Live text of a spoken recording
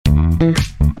Welcome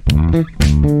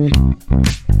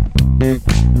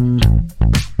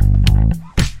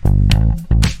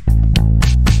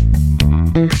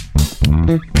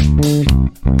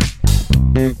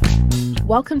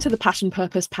to the Passion,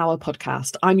 Purpose, Power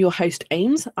podcast. I'm your host,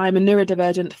 Ames. I'm a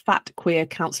neurodivergent, fat, queer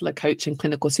counsellor, coach and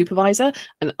clinical supervisor,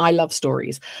 and I love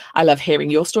stories. I love hearing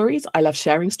your stories, I love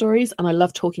sharing stories, and I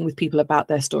love talking with people about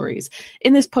their stories.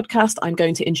 In this podcast, I'm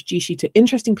going to introduce you to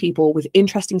interesting people with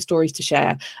interesting stories to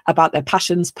share about their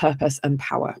passions, purpose, and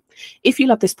power. If you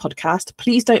love this podcast,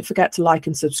 please don't forget to like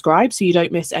and subscribe so you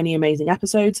don't miss any amazing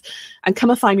episodes, and come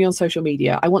and find me on social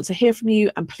media. I want to hear from you,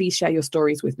 and please share your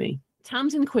stories with me.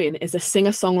 Tamsin Quin is a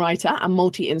singer-songwriter and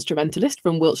multi-instrumentalist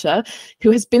from Wiltshire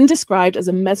who has been described as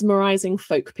a mesmerising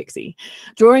folk pixie.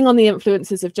 Drawing on the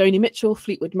influences of Joni Mitchell,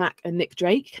 Fleetwood Mac and Nick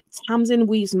Drake, Tamsin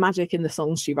weaves magic in the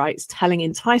songs she writes, telling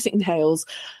enticing tales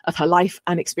of her life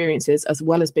and experiences as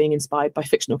well as being inspired by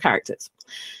fictional characters.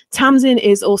 Tamsin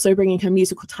is also bringing her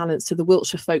musical talents to the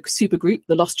Wiltshire folk supergroup,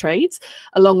 The Lost Trades,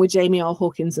 along with Jamie R.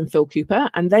 Hawkins and Phil Cooper,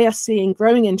 and they are seeing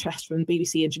growing interest from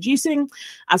BBC Introducing,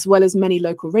 as well as many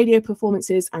local radio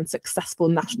performances and successful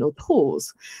national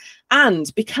tours.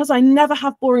 And because I never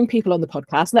have boring people on the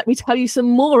podcast, let me tell you some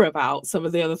more about some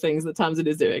of the other things that Tamsin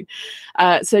is doing.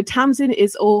 So Tamsin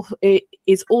is also a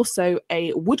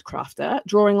woodcrafter,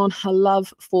 drawing on her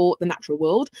love for the natural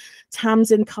world.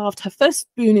 Tamsin carved her first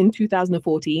spoon in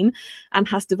 2014 and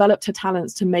has developed her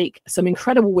talents to make some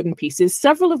incredible wooden pieces,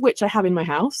 several of which I have in my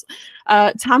house.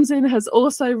 Tamsin has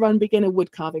also run beginner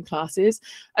wood carving classes,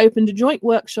 opened a joint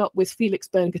workshop with Felix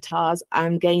Byrne Guitars,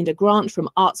 and gained a grant from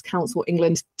Arts Council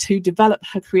England to develop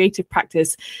her creative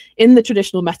practice in the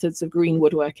traditional methods of green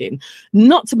woodworking.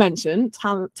 Not to mention,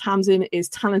 Tamsin is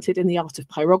talented in the art of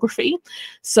pyrography,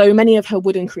 so many of her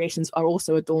wooden creations are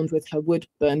also adorned with her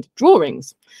wood-burned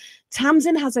drawings.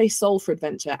 Tamsin has a soul for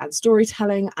adventure and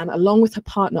storytelling, and along with her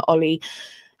partner Ollie,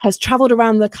 has travelled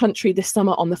around the country this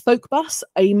summer on the Folk Bus,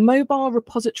 a mobile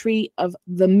repository of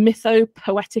the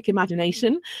mytho-poetic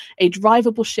imagination, a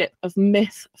drivable ship of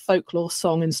myth, folklore,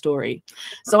 song and story.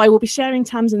 So I will be sharing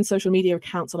Tamsin's social media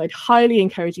accounts, and I'd highly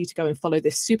encourage you to go and follow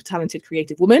this super talented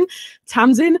creative woman.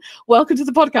 Tamsin, welcome to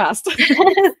the podcast.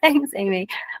 Thanks, Amy.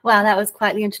 Wow, that was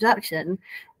quite the introduction.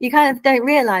 You kind of don't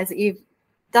realise that you've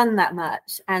done that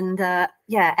much, and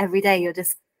every day you're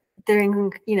just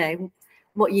doing,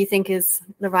 what you think is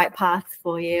the right path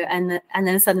for you, and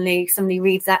then suddenly somebody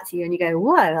reads that to you and you go,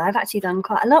 whoa, I've actually done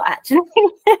quite a lot actually.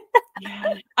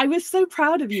 Yeah, I was so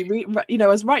proud of you. I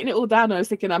was writing it all down and I was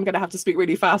thinking I'm going to have to speak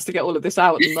really fast to get all of this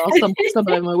out, and I'll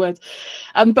stumble over my words.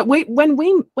 But when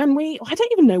we I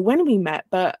don't even know when we met,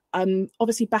 but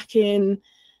obviously back in,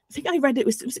 I think I read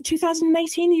was it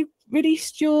 2018 you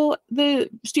released the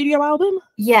studio album?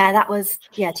 Yeah, that was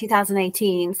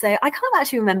 2018. So I can't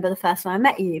actually remember the first time I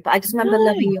met you, but I just remember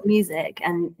loving your music,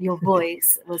 and your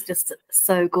voice was just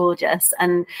so gorgeous.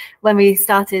 And when we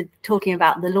started talking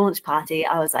about the launch party,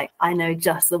 I was like, I know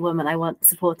just the woman I want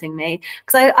supporting me.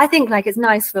 Because I think it's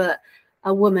nice for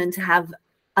a woman to have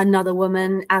another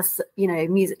woman as,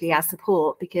 musically as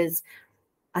support, because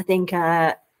I think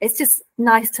it's just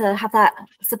nice to have that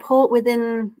support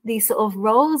within these sort of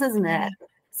roles, isn't it?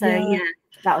 So yeah,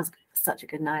 that was such a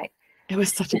good night. It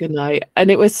was such a good night,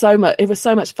 and it was so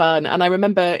much fun. And I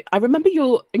remember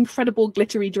your incredible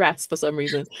glittery dress for some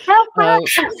reason. How fun!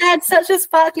 I had such a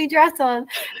sparkly dress on.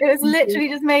 It was literally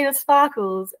just made of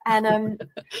sparkles, and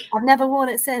I've never worn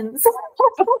it since.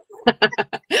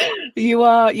 You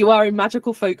are a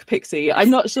magical folk pixie. I'm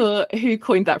not sure who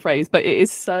coined that phrase, but it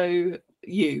is so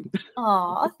you.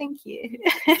 Oh, thank you.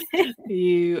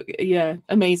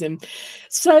 Amazing.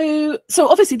 So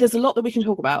obviously there's a lot that we can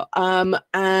talk about, but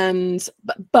I'm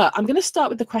going to start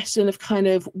with the question of kind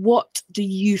of, what do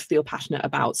you feel passionate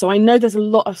about? So I know there's a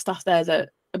lot of stuff there that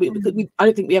I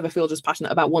don't think we ever feel just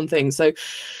passionate about one thing. So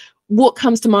what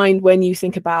comes to mind when you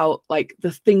think about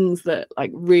the things that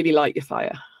really light your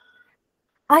fire?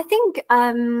 I think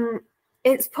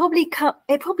it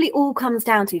probably all comes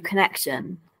down to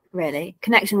connection. Really,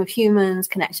 connection with humans,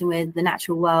 connection with the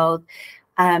natural world,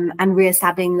 and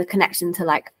reestablishing the connection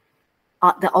to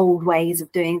the old ways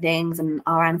of doing things and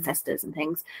our ancestors and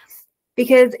things.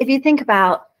 Because if you think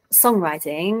about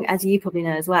songwriting, as you probably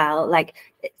know as well,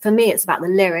 for me, it's about the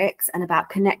lyrics and about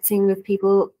connecting with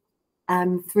people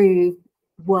through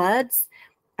words.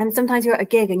 And sometimes you're at a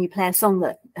gig and you play a song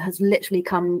that has literally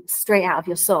come straight out of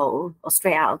your soul or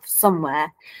straight out of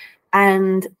somewhere,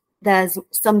 and there's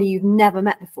somebody you've never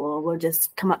met before will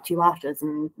just come up to you afterwards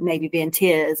and maybe be in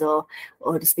tears or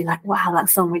just be like, wow, that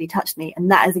song really touched me.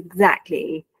 And that is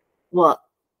exactly what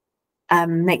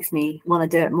makes me want to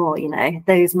do it more,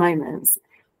 those moments.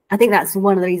 I think that's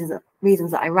one of the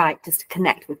reasons that I write, just to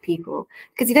connect with people,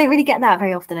 because you don't really get that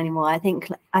very often anymore. I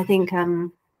think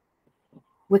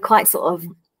we're quite sort of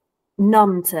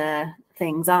numb to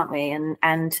things, aren't we?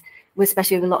 And we're,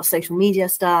 especially with a lot of social media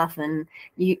stuff, and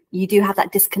you do have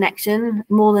that disconnection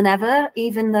more than ever,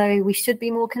 even though we should be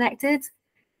more connected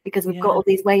because we've got all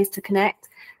these ways to connect.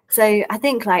 So I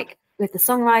think like with the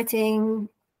songwriting,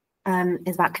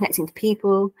 is about connecting to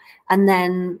people, and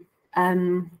then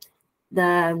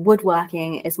the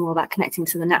woodworking is more about connecting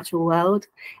to the natural world.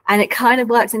 And it kind of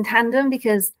works in tandem,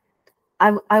 because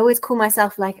I always call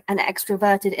myself like an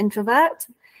extroverted introvert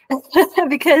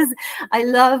because I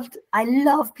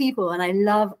love people, and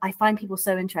I find people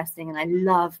so interesting, and I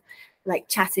love like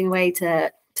chatting away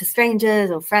to strangers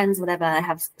or friends, whatever. I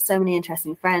have so many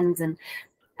interesting friends, and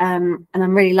I'm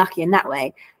really lucky in that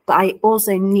way. But I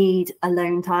also need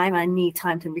alone time. I need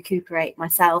time to recuperate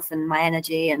myself and my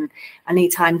energy, and I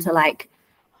need time to like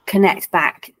connect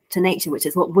back to nature, which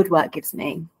is what woodwork gives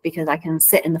me, because I can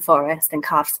sit in the forest and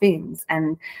carve spoons.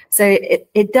 And so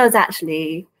it does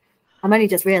actually, I'm only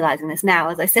just realizing this now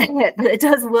as I say it, but it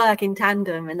does work in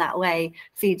tandem in that way,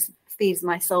 feeds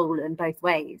my soul in both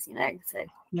ways, you know. So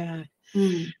yeah.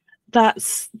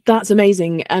 That's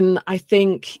amazing. And I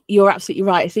think you're absolutely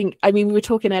right. I mean, we were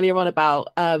talking earlier on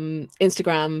about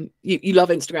Instagram. You love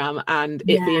Instagram, and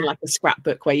it being like a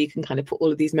scrapbook where you can kind of put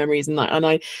all of these memories and that. And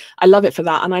I love it for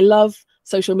that. And I love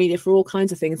social media for all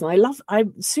kinds of things. And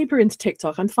I'm super into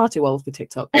TikTok. I'm far too old for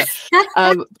TikTok, but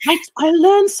I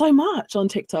learned so much on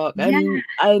TikTok.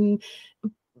 And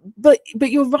but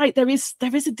you're right. There is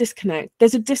a disconnect.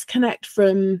 There's a disconnect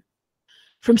from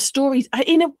stories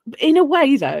in a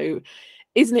way, though.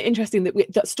 Isn't it interesting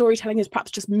that storytelling has perhaps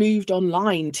just moved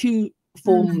online to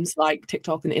forms like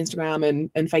TikTok and Instagram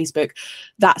and Facebook?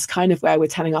 That's kind of where we're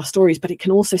telling our stories, but it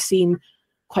can also seem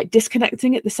quite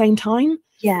disconnecting at the same time.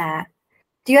 Yeah.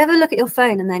 Do you ever look at your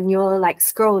phone and then you're like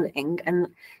scrolling, and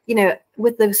you know,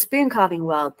 with the spoon carving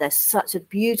world, there's such a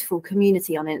beautiful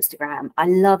community on Instagram. I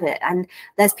love it. And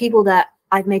there's people that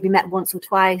I've maybe met once or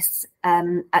twice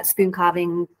at spoon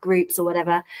carving groups or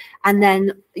whatever, and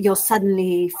then you're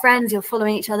suddenly friends, you're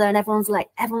following each other, and everyone's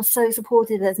so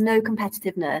supportive. There's no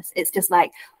competitiveness. It's just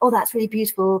like, oh, that's really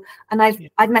beautiful. And I've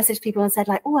messaged people and said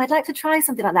like, oh, I'd like to try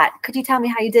something like that. Could you tell me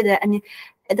how you did it? And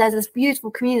there's this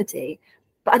beautiful community.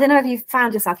 But I don't know if you've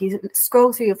found yourself, you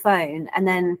scroll through your phone and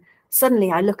then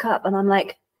suddenly I look up and I'm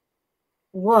like,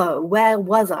 whoa, where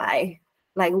was I?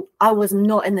 Like, I was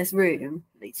not in this room.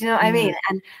 Do you know what I mean?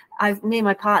 And me and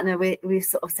my partner, we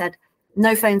sort of said,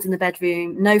 no phones in the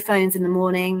bedroom, no phones in the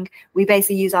morning. We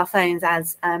basically use our phones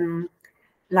as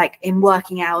like in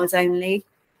working hours only.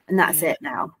 And that's it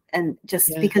now. And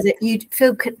just because you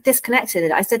feel disconnected.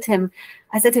 I said to him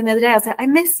the other day, I was like, I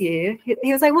miss you.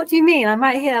 He was like, what do you mean? I'm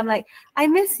right here. I'm like, I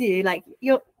miss you. Like,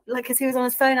 you're like, because he was on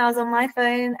his phone, I was on my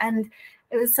phone. And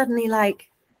it was suddenly like,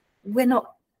 we're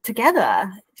not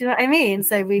together. Do you know what I mean?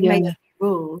 So we made a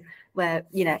rule where,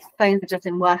 you know, phones are just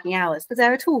in working hours, but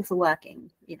they're a tool for working,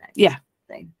 you know. Yeah.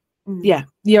 So, yeah,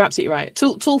 you're absolutely right.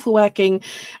 Tool for working.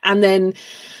 And then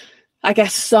I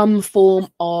guess some form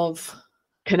of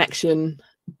connection,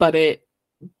 but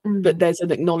there's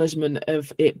an acknowledgement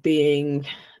of it being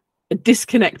a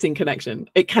disconnecting connection.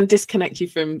 It can disconnect you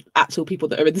from actual people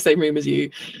that are in the same room as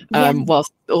you,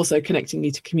 whilst also connecting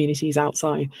you to communities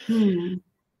outside.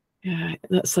 Yeah,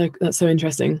 that's so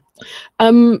interesting.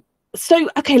 So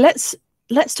okay, let's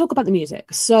talk about the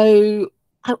music. So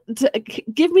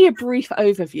give me a brief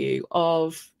overview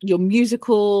of your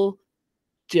musical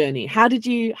journey. How did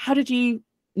you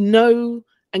know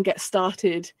and get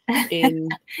started in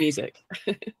music?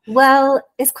 Well,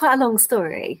 it's quite a long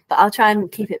story, but I'll try and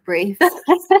keep it brief.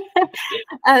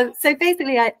 So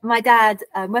basically, my dad,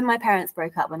 when my parents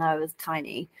broke up when I was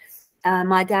tiny,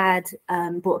 my dad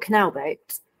bought a canal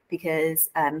boat because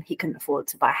he couldn't afford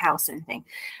to buy a house or anything.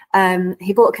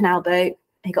 He bought a canal boat.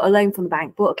 He got a loan from the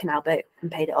bank, bought a canal boat and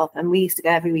paid it off. And we used to go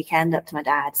every weekend up to my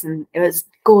dad's, and it was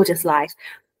gorgeous life.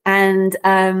 And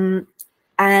I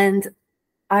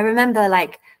remember,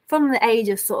 like, from the age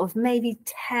of sort of maybe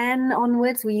 10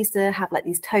 onwards, we used to have like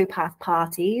these towpath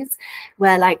parties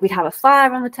where like we'd have a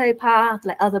fire on the towpath,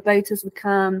 like other boaters would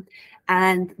come,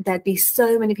 and there'd be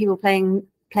so many people playing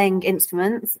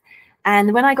instruments.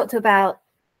 And when I got to about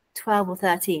 12 or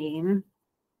 13,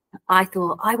 I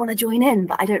thought, I want to join in,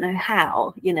 but I don't know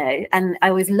how, you know. And I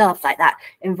always loved like that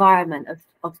environment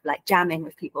of like jamming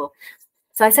with people.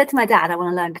 So I said to my dad, I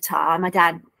want to learn guitar. My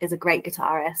dad is a great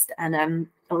guitarist, and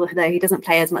although he doesn't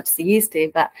play as much as he used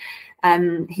to, but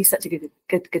he's such a good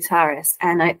guitarist.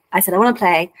 And I said, I want to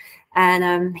play.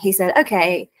 And he said,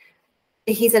 okay.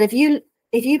 He said, if you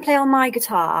if you play on my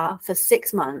guitar for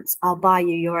 6 months, I'll buy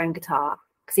you your own guitar,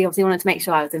 because he obviously wanted to make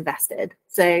sure I was invested.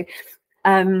 So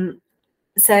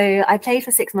I played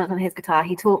for 6 months on his guitar.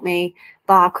 He taught me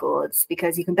bar chords,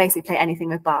 because you can basically play anything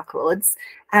with bar chords,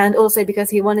 and also because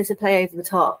he wanted to play over the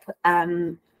top,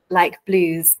 like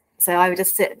blues. So I would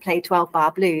just sit and play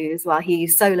 12-bar blues while he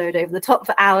soloed over the top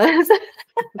for hours,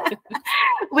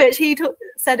 which he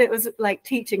said it was like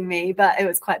teaching me, but it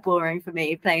was quite boring for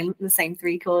me, playing the same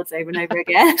 3 chords over and over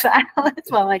again for hours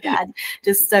while my dad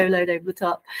just soloed over the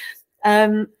top.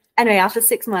 Anyway, after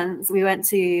 6 months, we went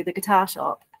to the guitar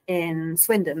shop in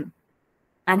Swindon,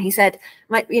 and he said,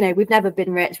 we've never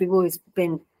been rich. We've always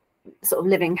been sort of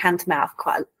living hand to mouth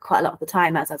quite a lot of the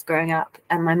time as I was growing up.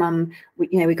 And my mum, we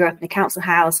grew up in a council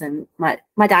house, and my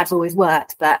dad's always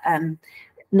worked, but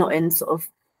not in sort of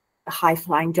high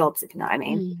flying jobs, if you know what I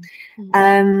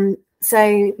mean. So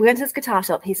we went to this guitar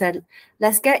shop. He said,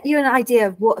 let's get you an idea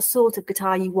of what sort of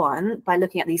guitar you want by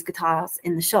looking at these guitars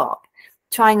in the shop,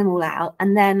 trying them all out,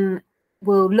 and then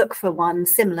we'll look for one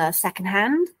similar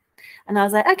secondhand. And I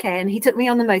was like, okay. And he took me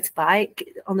on the motorbike,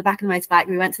 on the back of the motorbike.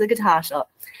 We went to the guitar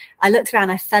shop. I looked around.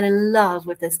 I fell in love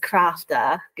with this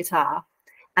Crafter guitar.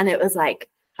 And it was like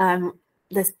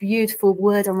this beautiful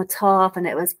wood on the top, and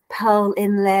it was pearl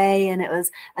inlay, and it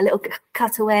was a little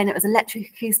cutaway, and it was electric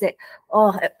acoustic.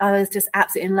 Oh, I was just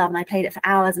absolutely in love. And I played it for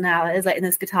hours and hours, like in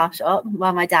this guitar shop,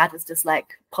 while my dad was just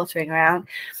like pottering around.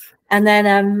 And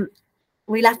then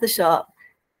we left the shop,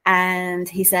 and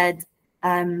he said,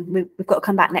 we've got to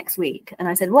come back next week. And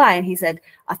I said, why? And he said,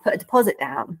 I've put a deposit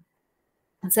down.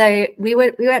 So we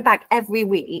went back every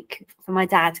week for my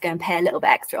dad to go and pay a little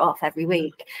bit extra off every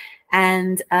week.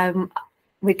 And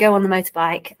we'd go on the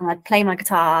motorbike, and I'd play my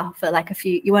guitar for like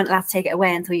you weren't allowed to take it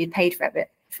away until you'd paid for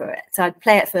it. So I'd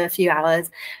play it for a few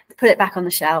hours, put it back on the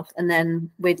shelf, and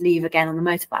then we'd leave again on the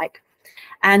motorbike.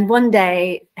 And one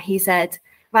day he said,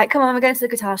 right, come on, we're going to the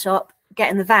guitar shop, get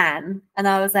in the van. And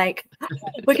I was like,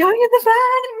 we're going in the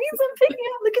van, it means I'm picking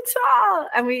up the guitar.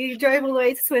 And we drove all the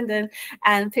way to Swindon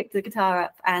and picked the guitar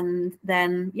up. And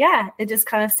then, it just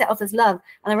kind of set off this love.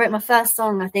 And I wrote my first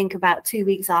song, I think, about 2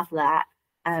 weeks after that,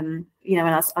 when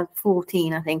I was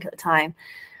 14, I think, at the time.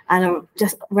 And I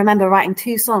just remember writing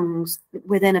 2 songs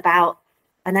within about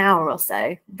an hour or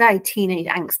so, very teenage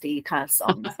angsty kind of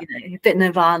songs, a bit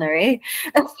Nirvana-y.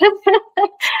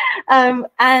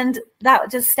 And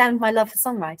that just stemmed my love for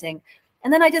songwriting.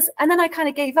 And then I kind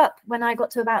of gave up when I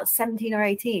got to about 17 or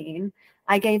 18.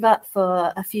 I gave up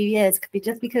for a few years,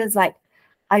 just because like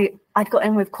I'd got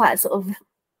in with quite a sort of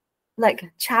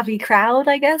like chavvy crowd,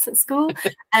 I guess, at school,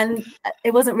 and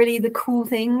it wasn't really the cool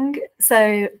thing.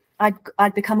 So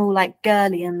I'd become all like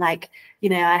girly, and like,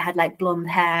 I had like blonde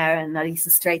hair, and I used to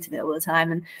straighten it all the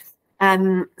time.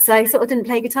 And so I sort of didn't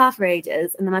play guitar for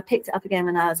ages. And then I picked it up again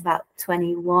when I was about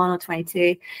 21 or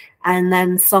 22. And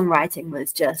then songwriting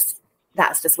was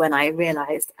that's just when I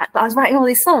realized I was writing all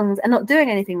these songs and not doing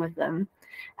anything with them.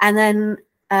 And then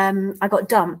I got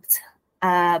dumped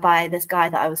by this guy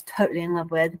that I was totally in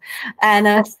love with.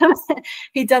 And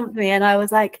he dumped me, and I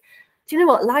was like, do you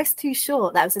know what? Life's too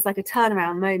short. That was just like a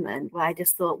turnaround moment where I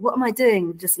just thought, what am I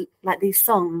doing? Just like, these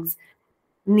songs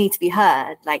need to be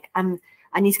heard. Like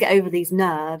I need to get over these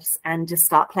nerves and just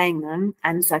start playing them.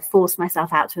 And so I forced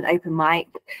myself out to an open mic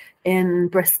in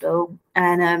Bristol,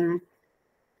 and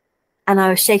I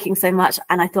was shaking so much,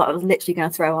 and I thought I was literally going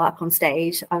to throw up on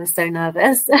stage. I was so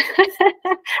nervous.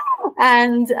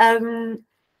 And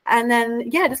then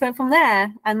just went from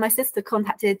there. And my sister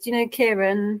contacted,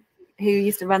 Kieran, who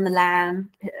used to run the Lamb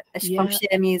from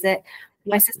Sheer Music.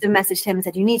 My sister messaged him and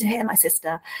said, you need to hear my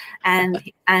sister. And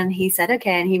he said,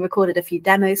 okay. And he recorded a few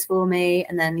demos for me,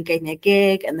 and then he gave me a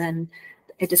gig, and then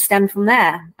it just stemmed from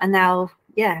there. And now,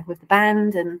 with the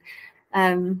band, and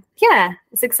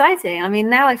it's exciting. I mean,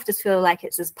 now I just feel like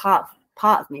it's just part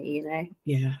of me,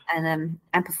 Yeah. And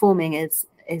performing is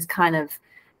kind of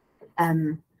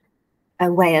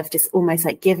a way of just almost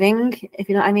like giving, if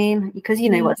you know what I mean, because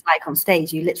what it's like on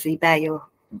stage. You literally bear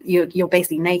you're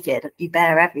basically naked. You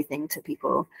bear everything to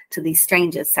people, to these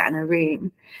strangers sat in a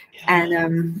room.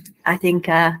 And I think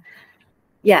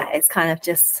it's kind of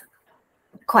just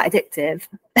quite addictive.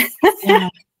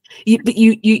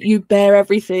 You bear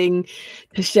everything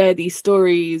to share these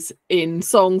stories in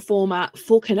song format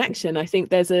for connection. I think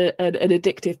there's an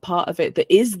addictive part of it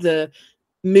that is the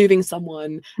moving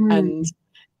someone and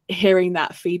hearing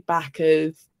that feedback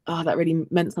of, oh, that really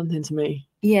meant something to me.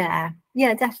 Yeah,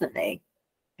 definitely.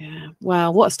 Yeah.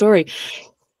 Wow, what a story.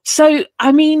 So,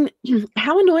 I mean,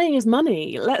 how annoying is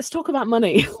money? Let's talk about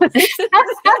money.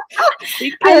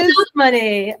 I love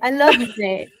money. I love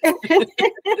money.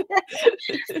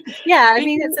 Yeah, I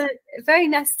mean, it's a very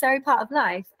necessary part of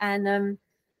life. And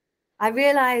I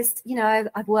realized, you know,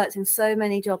 I've worked in so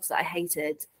many jobs that I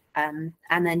hated, and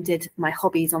then did my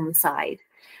hobbies on the side.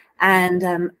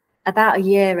 And about a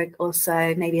year or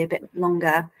so, maybe a bit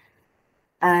longer,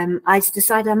 I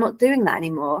decided I'm not doing that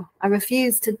anymore. I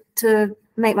refuse to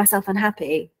make myself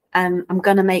unhappy. I'm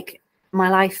going to make my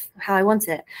life how I want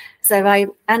it. So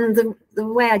the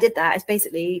way I did that is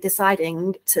basically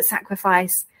deciding to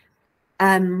sacrifice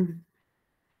the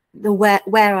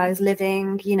where I was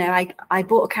living. You know, I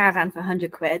bought a caravan for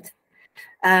 100 quid.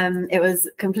 It was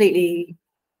completely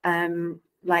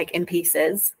like in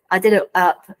pieces. I did it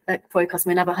up. It probably cost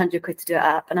me another 100 quid to do it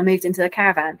up, and I moved into a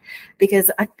caravan because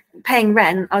paying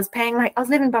rent. I was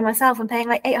living by myself and paying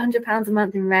like £800 a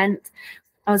month in rent.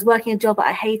 I was working a job that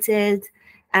I hated,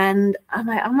 and I'm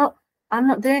like, I'm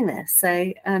not doing this.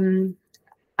 So and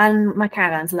my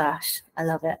caravan's lush. I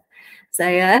love it. So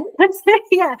yeah,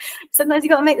 sometimes you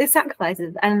got to make those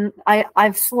sacrifices. And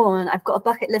I've sworn, I've got a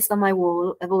bucket list on my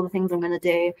wall of all the things I'm going to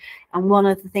do. And one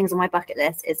of the things on my bucket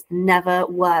list is never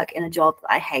work in a job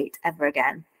that I hate ever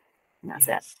again. And that's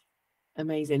it.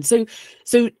 Amazing. So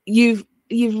you've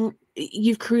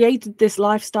created this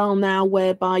lifestyle now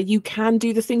whereby you can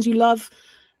do the things you love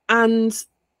and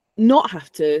not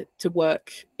have to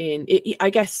work in it. I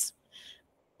guess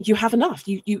you have enough.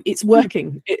 It's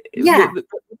working. The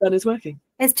plan is working.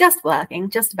 It's just working,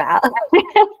 just about.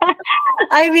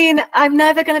 I mean, I'm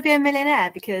never going to be a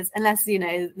millionaire because unless, you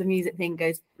know, the music thing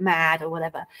goes mad or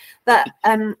whatever. But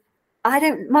I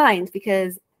don't mind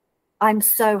because I'm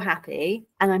so happy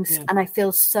and and I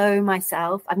feel so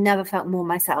myself. I've never felt more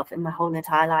myself in my whole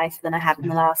entire life than I have in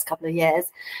the last couple of years,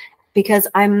 because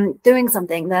I'm doing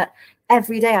something that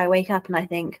every day I wake up and I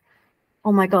think,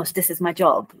 oh my gosh, this is my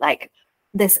job. Like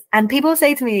this. And people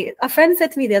say to me, a friend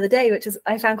said to me the other day, which is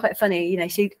I found quite funny, you know,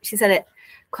 she said it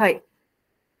quite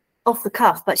off the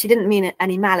cuff, but she didn't mean it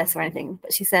any malice or anything.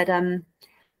 But she said,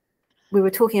 we were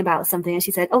talking about something and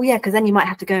she said, oh yeah, because then you might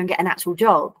have to go and get an actual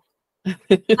job.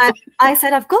 I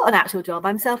said, I've got an actual job.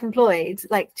 I'm self-employed.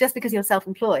 Like, just because you're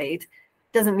self-employed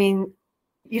doesn't mean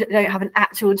you don't have an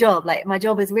actual job. Like, my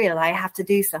job is real. I have to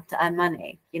do stuff to earn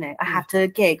money. You know, I have to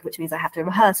gig, which means I have to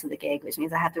rehearse for the gig, which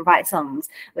means I have to write songs.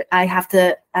 I have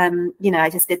to, you know,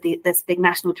 I just did this big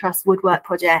National Trust woodwork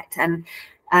project, and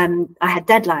I had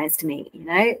deadlines to meet, you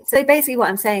know. So basically what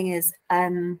I'm saying is,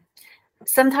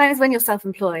 sometimes when you're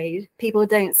self-employed, people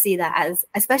don't see that as,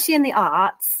 especially in the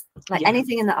arts, like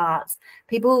anything in the arts,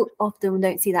 people often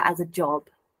don't see that as a job,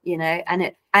 you know,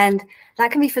 and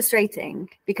that can be frustrating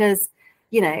because,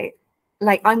 you know,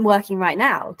 like I'm working right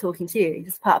now talking to you,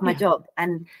 it's part of my job,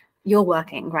 and you're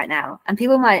working right now, and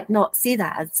people might not see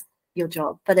that as your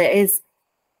job, but it is.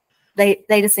 They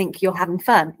just think you're having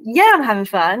fun. Yeah, I'm having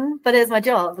fun, but it's my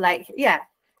job. Like, yeah.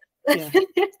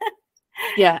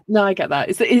 Yeah, no, I get that.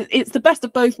 It's the best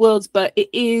of both worlds, but it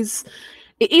is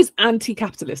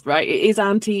anti-capitalist, right? It is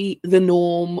anti the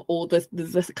norm, or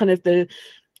the kind of the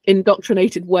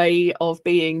indoctrinated way of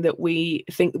being that we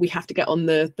think that we have to get on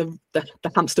the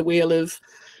hamster wheel of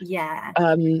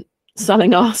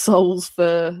selling our souls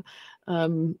for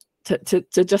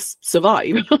to just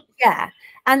survive. Yeah,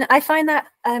 and I find that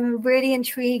really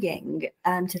intriguing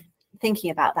to thinking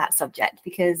about that subject,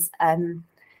 because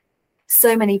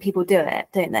so many people do it,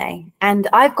 don't they? And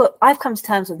I've come to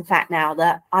terms with the fact now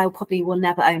that I probably will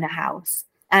never own a house,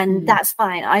 and that's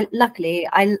fine.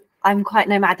 I'm quite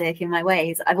nomadic in my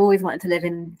ways. I've always wanted to live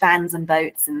in vans and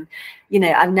boats, and you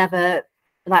know, I've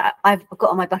got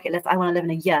on my bucket list, I want to live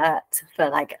in a yurt for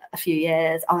like a few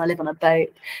years. I want to live on a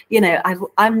boat. You know,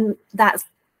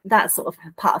 that's sort of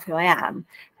part of who I am.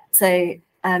 So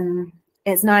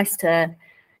it's nice to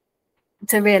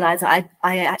realize that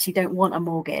I actually don't want a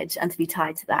mortgage and to be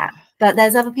tied to that. But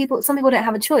there's other people, some people don't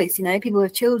have a choice, you know, people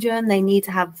with children, they need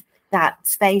to have that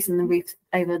space and the roof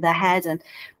over their head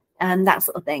and that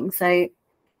sort of thing. So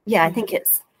yeah, I think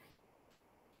it's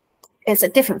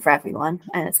different for everyone,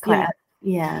 and it's quite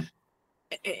in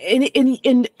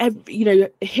you know,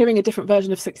 hearing a different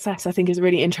version of success, I think, is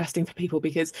really interesting for people,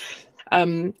 because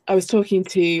I was talking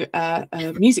to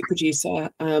a music producer,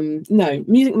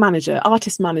 music manager,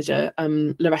 artist manager,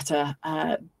 Loretta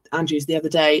Andrews, the other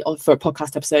day for a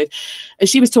podcast episode, and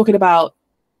she was talking about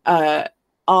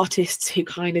artists who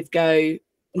kind of go,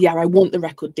 yeah, I want the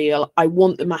record deal, I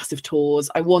want the massive tours,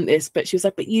 I want this, but she was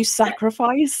like, but you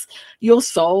sacrifice your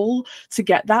soul to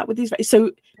get that with these.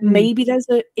 So maybe there's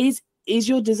is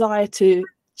your desire to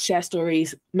share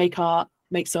stories, make art,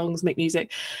 make songs, make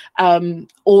music,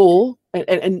 or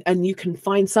and you can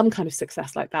find some kind of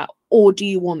success like that, or do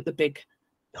you want the big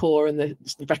tour and the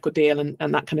record deal and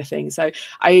that kind of thing? So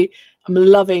I'm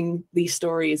loving these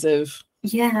stories of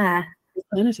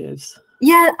alternatives.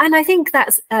 Yeah, and I think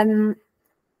that's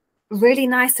really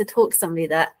nice to talk to somebody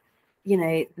that, you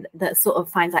know, that sort of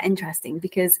finds that interesting,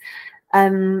 because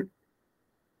I've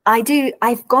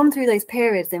gone through those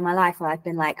periods in my life where I've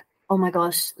been like, oh my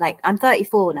gosh, like I'm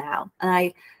 34 now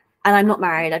and I'm not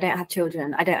married, I don't have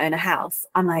children, I don't own a house.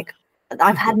 I'm like,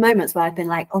 I've had moments where I've been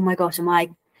like, oh my gosh, am I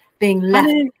being left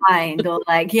behind? Or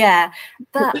like,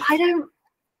 but I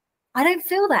don't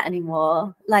feel that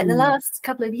anymore. Like the last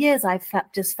couple of years, I've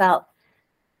just felt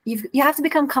you have to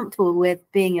become comfortable with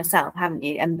being yourself, haven't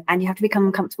you? And you have to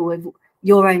become comfortable with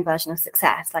your own version of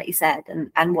success, like you said,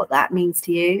 and what that means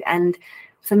to you. And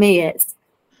for me, it's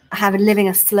living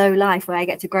a slow life where I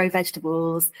get to grow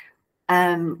vegetables,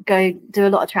 go do a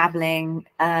lot of traveling,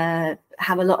 have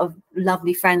a lot of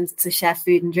lovely friends to share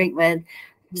food and drink with,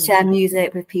 share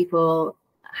music with people,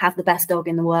 have the best dog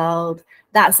in the world.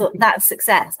 That's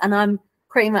success, and I'm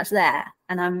pretty much there,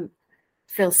 and I'm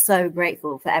feel so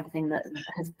grateful for everything that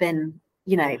has been,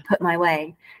 you know, put my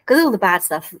way, because all the bad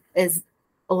stuff is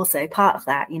also part of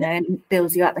that, you know, and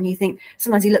builds you up. And you think,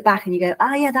 sometimes you look back and you go,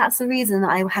 oh yeah, that's the reason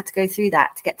that I had to go through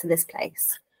that to get to this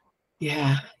place.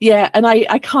 Yeah, and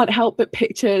I can't help but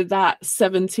picture that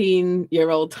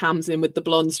 17-year-old Tamsin with the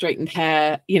blonde straightened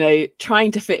hair, you know,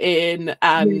 trying to fit in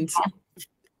and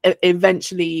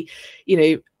eventually, you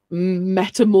know,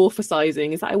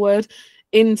 metamorphosizing, is that a word,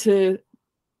 into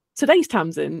today's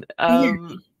Tamsin,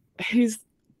 who's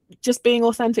just being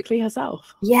authentically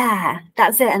herself. Yeah,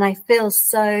 that's it. And I feel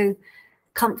so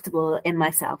comfortable in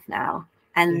myself now.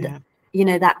 And you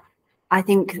know, that I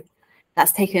think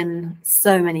that's taken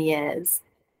so many years.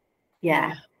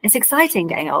 Yeah. It's exciting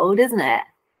getting old, isn't it?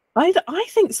 I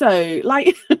think so.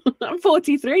 Like I'm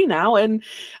 43 now and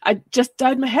I just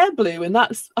dyed my hair blue, and I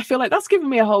feel like that's given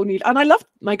me a whole new, and I love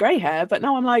my grey hair, but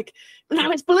now I'm like,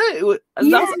 now it's blue,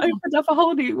 and that's opened up a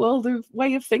whole new world of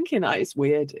way of thinking. It's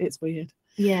weird.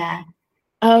 Yeah.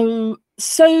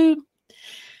 So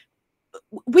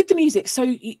with the music,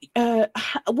 so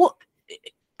what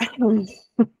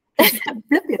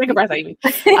take a breath, Amy.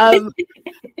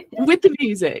 With the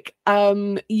music,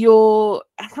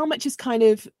 how much is kind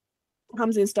of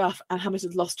Tamsin stuff and how much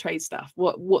is Lost Trade stuff?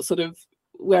 What sort of,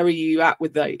 where are you at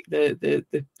with the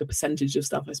percentage of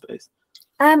stuff, I suppose?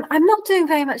 I'm not doing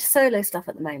very much solo stuff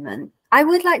at the moment. I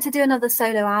would like to do another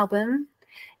solo album.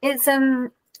 It's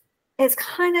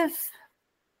kind of,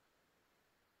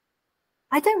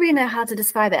 I don't really know how to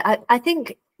describe it. I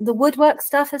think the woodwork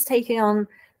stuff has taken on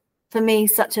for me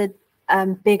such a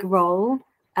big role,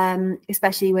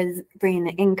 especially with bringing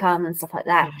the income and stuff like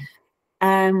that.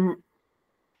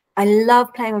 I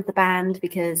love playing with the band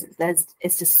because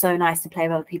it's just so nice to play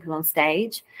with other people on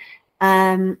stage.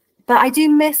 But I do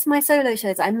miss my solo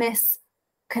shows. I miss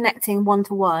connecting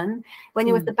one-to-one. When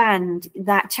you're with the band,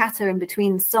 that chatter in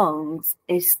between songs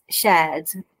is shared,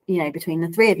 you know, between the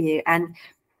three of you. And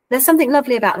there's something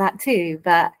lovely about that too.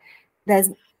 But there's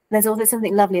also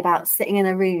something lovely about sitting in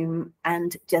a room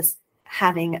and just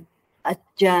having a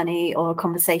journey or a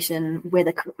conversation with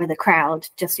a crowd,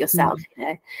 just yourself, you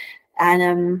know.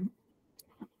 And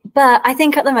but I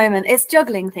think at the moment it's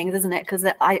juggling things, isn't it? Because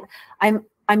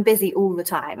I'm busy all the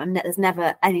time. There's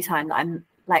never any time that I'm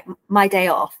like, my day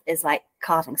off is like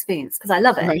carving spoons because I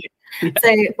love it. Right. Yeah.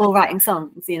 So, or writing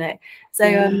songs, you know.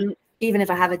 So even if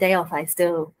I have a day off,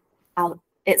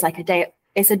 it's like a day.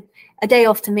 It's a day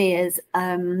off to me is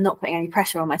not putting any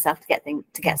pressure on myself to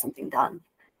get something done.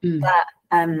 But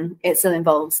it still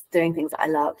involves doing things that I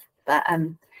love. But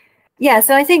yeah,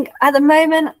 so I think at the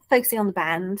moment focusing on the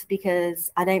band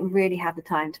because I don't really have the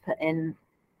time to put in,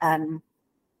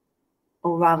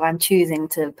 or rather I'm choosing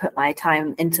to put my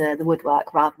time into the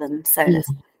woodwork rather than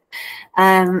solos.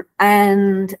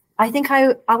 And I think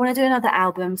I want to do another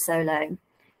album solo,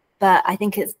 but I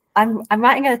think I'm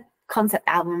writing a concept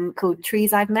album called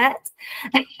Trees I've Met,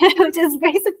 which is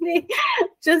basically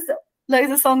just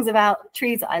loads of songs about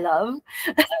trees that I love,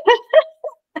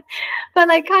 but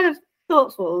like kind of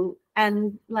thoughtful,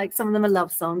 and like some of them are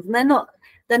love songs, and they're not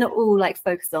all like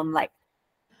focused on like,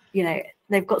 you know,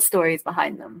 they've got stories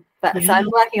behind them. But so I'm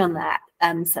working on that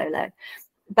solo.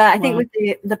 But I think with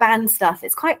the band stuff,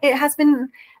 it has been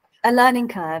a learning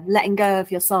curve, letting go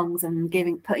of your songs and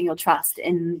putting your trust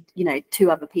in, you know, two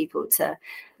other people to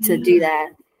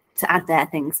add their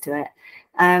things to it.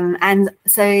 And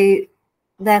so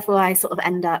therefore I sort of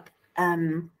end up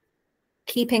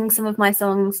keeping some of my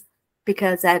songs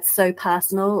because they're so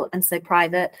personal and so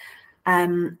private,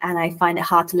 and I find it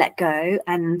hard to let go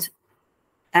and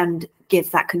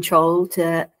give that control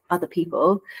to other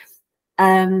people.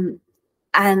 And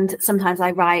sometimes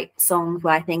I write songs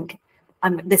where I think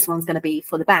this one's going to be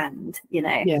for the band, you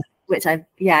know, so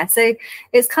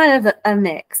it's kind of a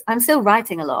mix. I'm still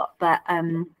writing a lot, but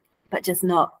just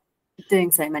not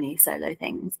doing so many solo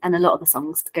things, and a lot of the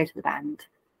songs go to the band.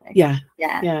 So, yeah.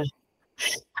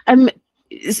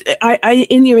 I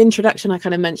in your introduction I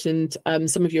kind of mentioned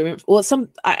some of your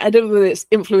I don't know whether it's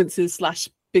influences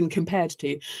 / been compared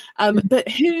to, but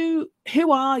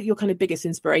who are your kind of biggest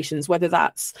inspirations, whether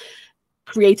that's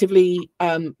creatively,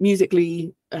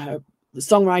 musically,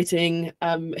 songwriting,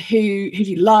 who do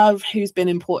you love, who's been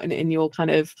important in your kind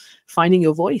of finding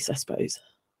your voice, I suppose?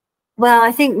 Well,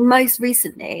 I think most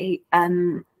recently,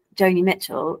 Joni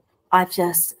Mitchell. I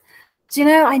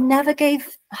never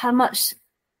gave her much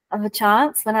of a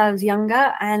chance when I was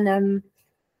younger, and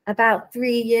about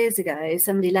 3 years ago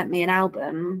somebody lent me an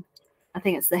album. I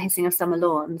think it's The Hissing of Summer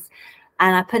Lawns,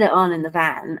 and I put it on in the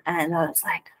van, and I was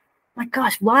like, my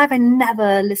gosh, why have I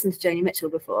never listened to Joni Mitchell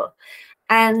before?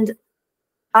 And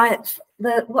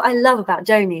what I love about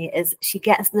Joni is she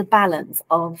gets the balance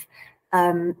of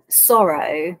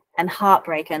sorrow and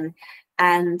heartbreak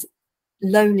and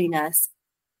loneliness.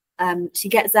 She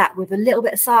gets that with a little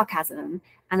bit of sarcasm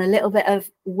and a little bit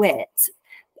of wit,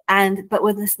 but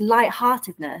with this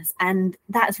lightheartedness, and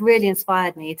that's really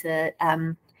inspired me to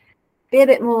be a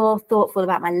bit more thoughtful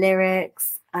about my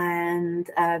lyrics, and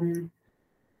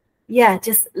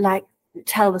just like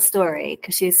tell the story,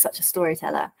 because she's such a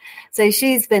storyteller. So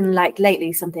she's been like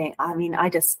lately something, I mean, I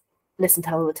just listen to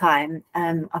her all the time.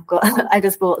 I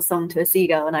just bought a Song to a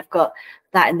Seagull, and I've got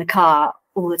that in the car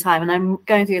all the time, and I'm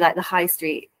going through like the high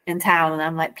street in town, and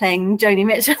I'm like playing Joni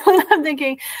Mitchell, and I'm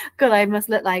thinking, God, I must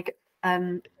look like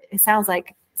it sounds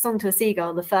like Song to a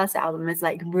Seagull, the first album, is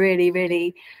like really,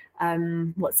 really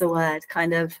what's the word,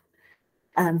 kind of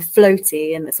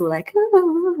floaty, and it's all like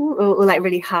or like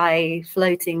really high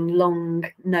floating long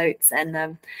notes,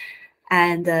 and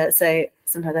so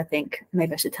sometimes I think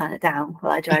maybe I should turn it down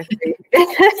while I drive through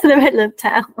the middle of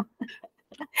town.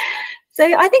 So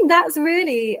I think that's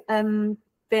really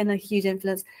been a huge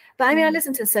influence. But I mean, I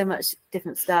listen to so much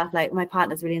different stuff. Like my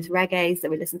partner's really into reggae, so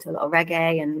we listen to a lot of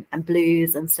reggae and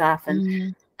blues and stuff.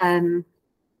 And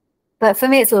but for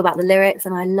me, it's all about the lyrics,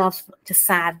 and I love just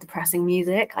sad, depressing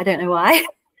music. I don't know why.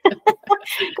 Because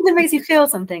it makes you feel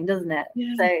something, doesn't it?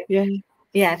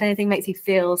 If anything makes you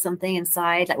feel something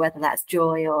inside, like whether that's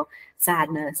joy or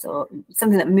sadness or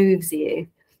something that moves you,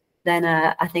 then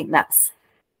I think that's.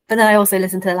 But then I also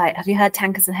listen to, like, have you heard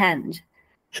Tankers and Henge?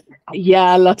 Yeah,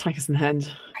 I love Tankers and Henge.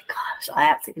 Oh my gosh, I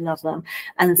absolutely love them.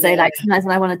 And so like sometimes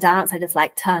when I want to dance, I just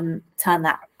like turn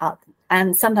that up.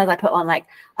 And sometimes I put on like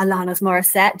Alanis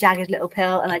Morissette, Jagged Little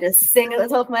Pill, and I just sing at the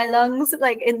top of my lungs,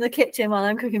 like in the kitchen while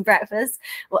I'm cooking breakfast,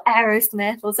 or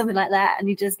Aerosmith or something like that. And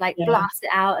you just like blast it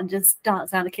out and just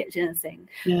dance around the kitchen and sing.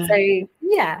 So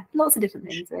yeah, lots of different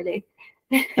things really.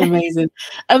 Amazing.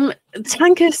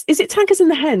 Tankers, is it Tankers and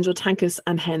the Henge or Tankers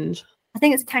and Henge? I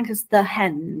think it's Tankers the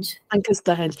Henge. Tankers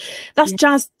the Henge. That's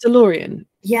Jazz DeLorean.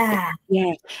 Yeah.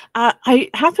 I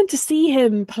happened to see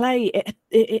him play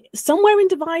it somewhere in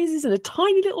Devizes in a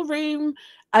tiny little room,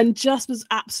 and just was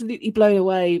absolutely blown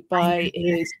away by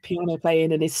his piano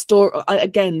playing and his story.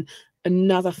 Again,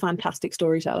 another fantastic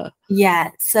storyteller.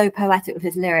 Yeah, so poetic with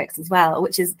his lyrics as well,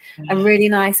 which is a really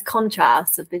nice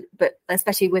contrast, but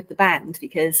especially with the band,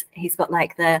 because he's got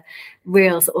like the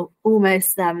real sort of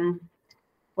almost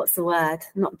what's the word,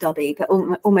 not dobby, but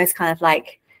almost kind of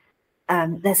like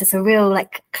there's just a real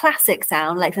like classic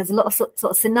sound, like there's a lot of sort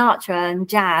of Sinatra and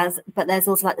jazz, but there's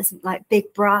also like this like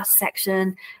big brass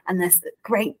section, and there's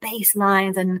great bass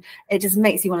lines, and it just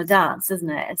makes you want to dance, doesn't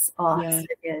it? It's so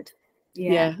good.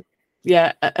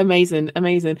 Amazing.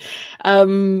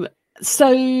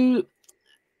 So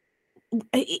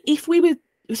if we were,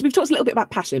 so we've talked a little bit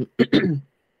about passion.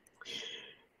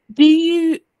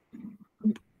 Do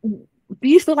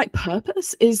you feel like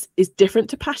purpose is different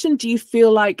to passion? Do you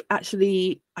feel like,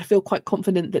 actually, I feel quite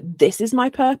confident that this is my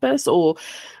purpose? Or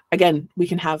again, we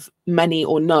can have many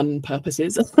or none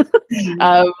purposes.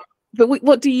 But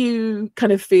what do you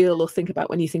kind of feel or think about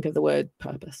when you think of the word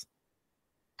purpose?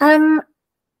 I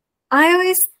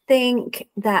always think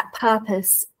that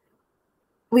purpose,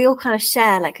 we all kind of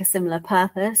share like a similar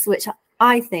purpose, which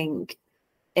I think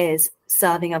is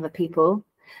serving other people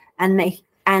and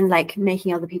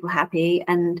making other people happy,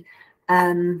 and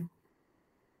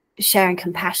sharing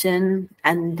compassion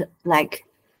and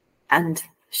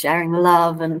sharing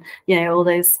love, and all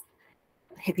those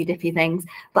hippy dippy things,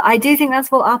 but I do think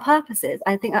that's what our purpose is.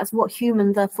 I think that's what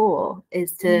humans are for,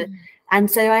 is to and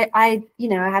so I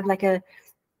have like a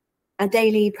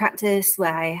daily practice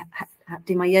where I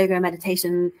do my yoga and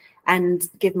meditation and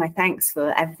give my thanks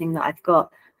for everything that I've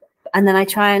got, and then I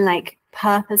try and like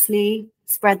purposely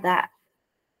spread that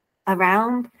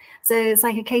around. So it's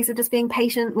like a case of just being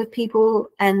patient with people,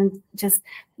 and just,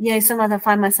 sometimes I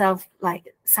find myself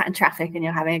like sat in traffic and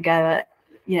you're having a go at,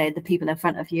 the people in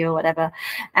front of you or whatever.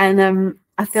 And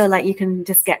I feel like you can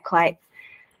just get quite,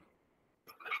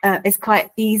 it's quite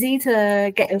easy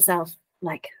to get yourself,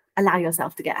 like, allow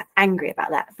yourself to get angry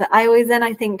about that. But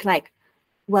I think like,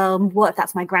 well, what if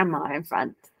that's my grandma in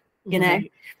front,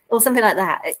 or something like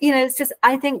that? It's just,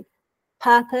 I think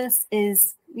purpose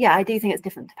is, I do think it's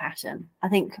different to passion. I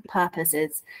think purpose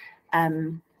is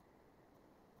how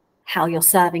you're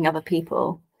serving other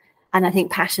people. And I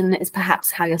think passion is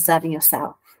perhaps how you're serving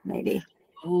yourself, maybe.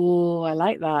 Oh, I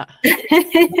like that.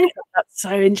 That's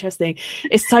so interesting.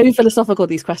 It's so philosophical,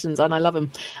 these questions, and I love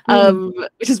them,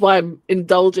 which is why I'm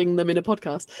indulging them in a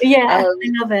podcast. I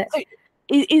love it. So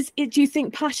do you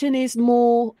think passion is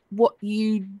more what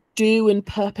you do and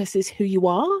purpose is who you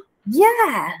are?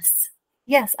 Yes,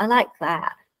 I like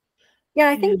that. Yeah,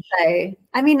 I think so.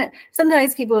 I mean,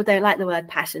 sometimes people don't like the word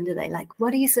passion, do they? Like,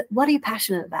 what are you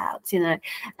passionate about?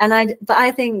 But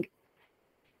I think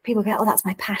people go, oh, that's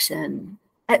my passion.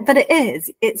 But it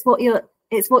is. It's what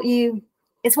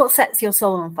sets your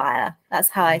soul on fire. That's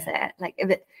how I say it. Like,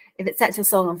 if it sets your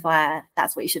soul on fire,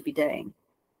 that's what you should be doing.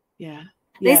 Yeah.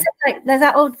 They said, like, there's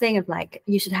that old thing of like,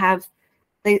 you should have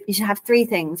three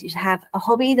things. You should have a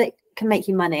hobby that can make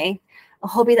you money, a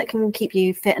hobby that can keep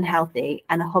you fit and healthy,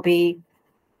 and a hobby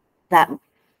that,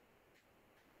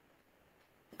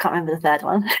 can't remember the third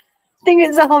one. I think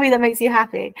it's a hobby that makes you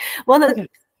happy. One that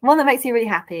makes you really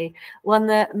happy, one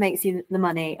that makes you the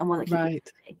money, and one that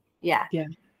keeps you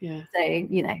happy. Yeah. So,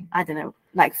 I don't know.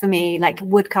 Like, for me, like,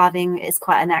 wood carving is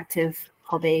quite an active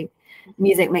hobby.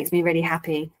 Music makes me really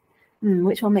happy.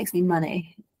 Which one makes me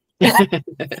money?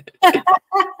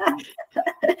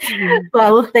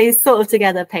 Well, they sort of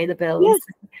together pay the bills.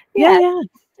 Yeah.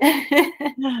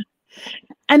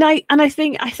 And I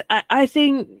think I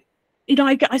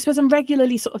suppose I'm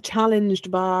regularly sort of challenged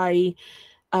by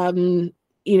the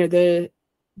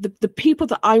people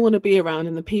that I want to be around,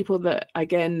 and the people that,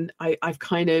 again, I've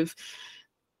kind of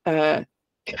I've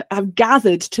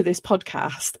gathered to this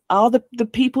podcast are the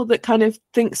people that kind of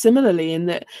think similarly, in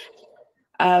that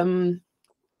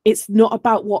it's not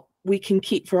about what we can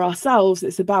keep for ourselves,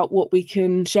 it's about what we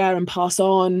can share and pass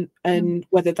on, and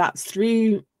whether that's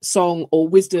through song or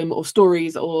wisdom or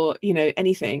stories or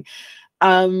anything,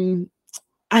 and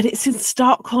it's in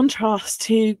stark contrast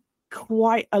to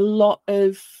quite a lot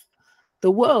of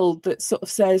the world that sort of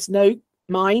says, no,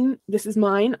 mine, this is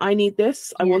mine, I need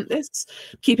this, I want this,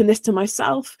 keeping this to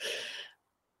myself.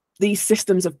 These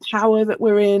systems of power that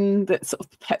we're in that sort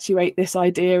of perpetuate this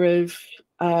idea of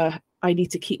I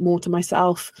need to keep more to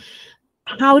myself.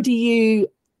 How do you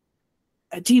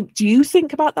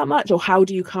think about that much, or how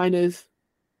do you kind of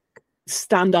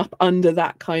stand up under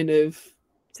that kind of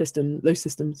system, those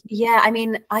systems? I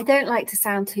mean, I don't like to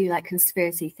sound too like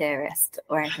conspiracy theorist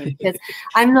or anything, because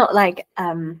I'm not like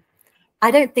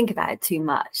I don't think about it too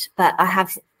much, but I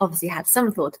have obviously had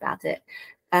some thought about it,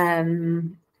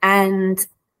 and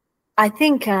I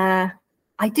think I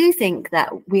do think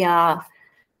that we are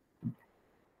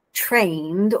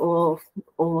trained or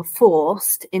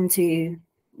forced into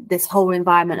this whole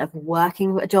environment of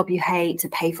working a job you hate to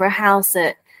pay for a house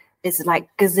that is like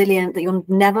gazillion that you'll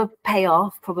never pay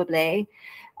off probably,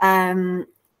 and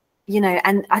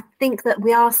I think that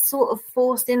we are sort of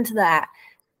forced into that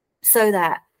so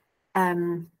that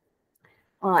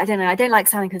well, I don't know, I don't like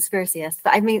sounding conspiracyist,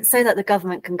 but I mean, so that the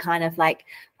government can kind of like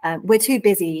we're too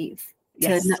busy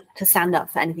to stand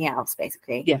up for anything else,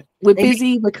 basically. We're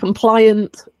busy, we're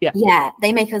compliant.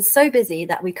 They make us so busy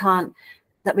that we can't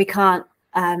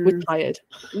we're tired.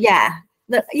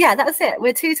 That's it.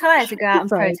 We're too tired to go out and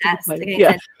protest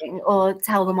against anything, or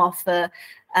tell them off for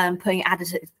putting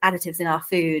additives in our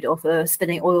food, or for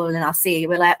spilling oil in our sea.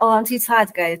 We're like, oh, I'm too tired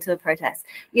to go to a protest,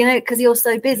 because you're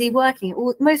so busy working.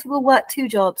 Most people work 2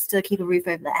 jobs to keep a roof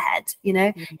over their head.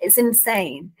 It's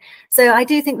insane. So I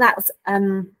do think that's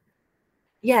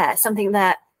something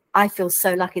that I feel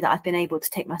so lucky that I've been able to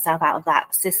take myself out of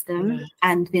that system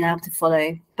and been able to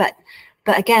follow. But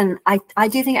again, I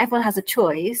do think everyone has a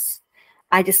choice.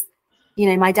 I just,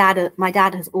 my dad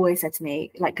has always said to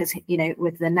me, like, because,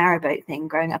 with the narrowboat thing,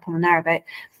 growing up on the narrowboat,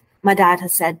 my dad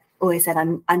has said, always said,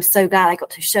 I'm so glad I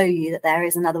got to show you that there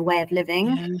is another way of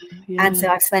living. And so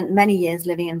I've spent many years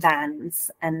living in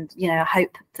vans, and I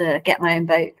hope to get my own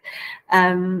boat.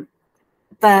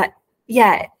 But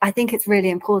yeah, I think it's really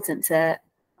important to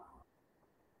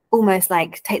almost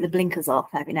like take the blinkers off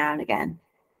every now and again.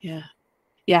 Yeah.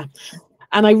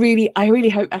 And I really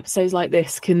hope episodes like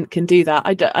this can do that.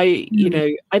 I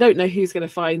don't know who's going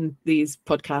to find this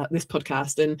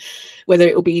podcast, and whether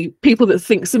it will be people that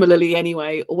think similarly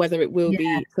anyway, or whether it will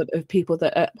be sort of people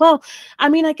that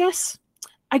I guess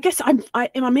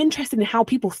I'm interested in how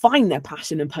people find their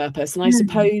passion and purpose. And I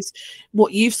suppose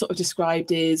what you've sort of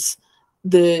described is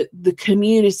the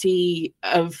community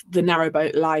of the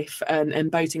narrowboat life and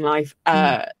boating life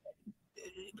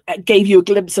gave you a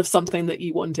glimpse of something that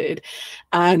you wanted,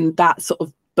 and that sort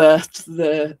of birthed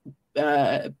the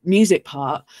music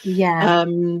part.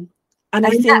 And I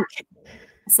think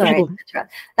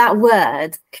that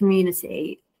word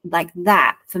community, like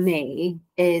that for me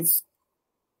is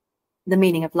the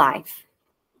meaning of life,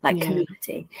 like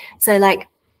community. So like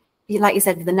you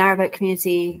said, the narrowboat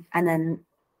community, and then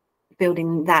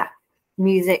building that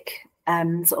music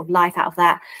sort of life out of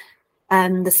that,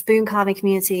 the spoon carving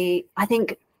community. I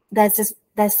think there's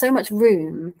so much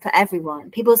room for everyone.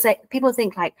 People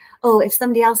think like, oh, if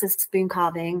somebody else is spoon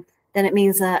carving, then it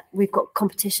means that we've got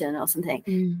competition or something.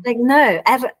 Like, no,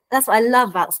 that's what I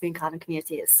love about the spoon carving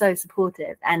community. It's so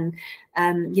supportive. And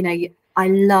I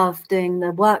love doing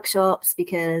the workshops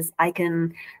because I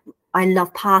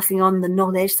love passing on the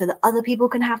knowledge so that other people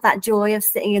can have that joy of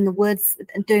sitting in the woods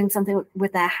and doing something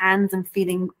with their hands and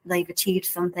feeling they've achieved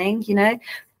something,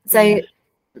 So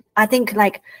I think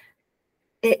like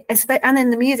and in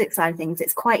the music side of things,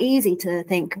 it's quite easy to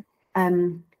think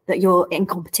that you're in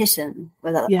competition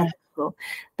with other people.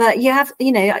 But you have,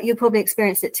 you probably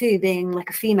experienced it too, being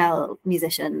like a female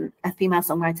musician, a female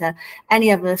songwriter.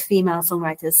 Any other female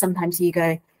songwriters, sometimes you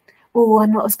go, oh,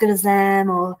 I'm not as good as them,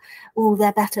 or oh,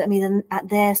 they're better at me than at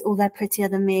this, or they're prettier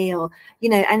than me, or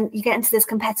and you get into this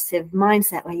competitive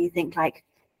mindset where you think like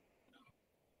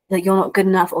that you're not good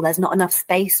enough, or there's not enough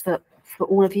space for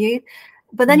all of you.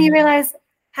 But then you realize,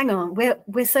 hang on,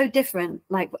 we're so different.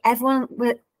 Like everyone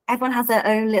has their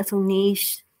own little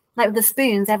niche. Like with the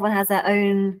spoons, everyone has their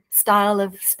own style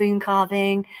of spoon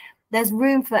carving. There's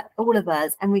room for all of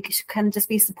us, and we can just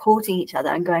be supporting each other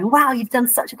and going, wow, you've done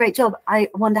such a great job. I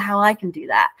wonder how I can do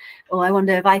that. Or I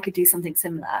wonder if I could do something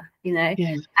similar,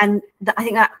 And I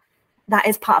think that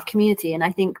is part of community. And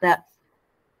I think that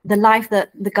the life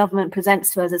that the government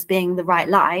presents to us as being the right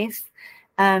life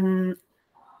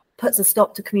puts a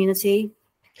stop to community.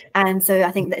 And so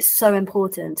I think that it's so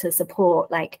important to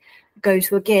support, like go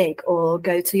to a gig or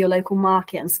go to your local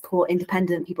market and support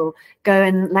independent people. Go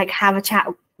and like have a chat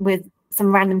with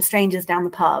some random strangers down the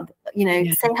pub,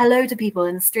 say hello to people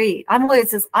in the street. I'm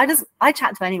always I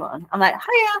chat to anyone. I'm like,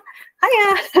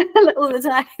 hiya all the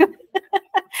time.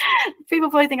 People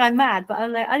probably think I'm mad, but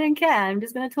I'm like, I don't care. I'm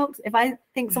just going to talk. If I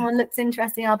think someone looks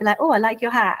interesting, I'll be like, oh, I like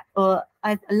your hat, or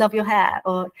I love your hair,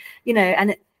 or,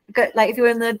 and like if you're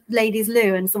in the ladies'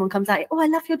 loo and someone comes out, oh, I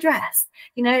love your dress.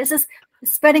 It's just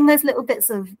spreading those little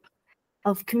bits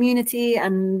of community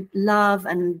and love.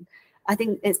 And I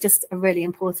think it's just a really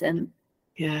important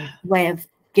way of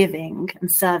giving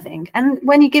and serving. And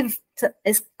when you give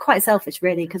it's quite selfish,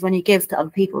 really, because when you give to other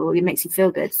people, it makes you feel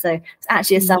good. So it's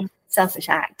actually a selfish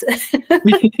act.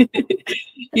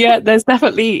 There's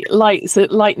definitely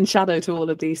light and shadow to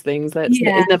all of these things. It's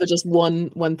never just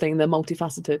one thing. They're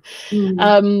multifaceted.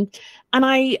 And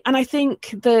I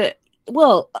think that,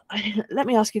 well, let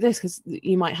me ask you this, because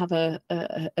you might have an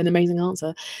amazing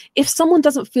answer. If someone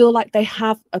doesn't feel like they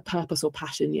have a purpose or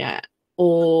passion yet,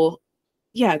 or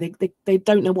they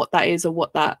don't know what that is or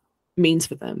what that means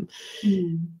for them,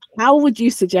 how would you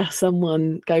suggest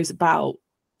someone goes about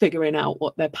figuring out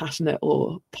what they're passionate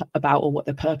about or what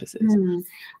their purpose is?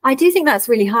 I do think that's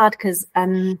really hard, because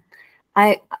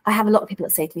I have a lot of people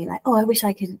that say to me like, oh, I wish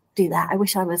I could do that, I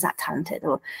wish I was that talented,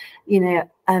 or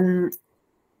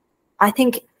I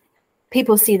think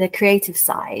people see the creative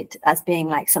side as being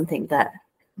like something that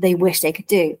they wish they could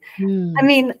do. I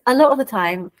mean, a lot of the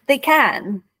time they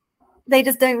can, they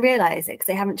just don't realize it because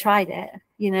they haven't tried it,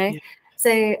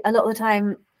 So a lot of the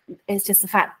time it's just the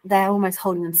fact they're almost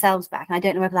holding themselves back. And I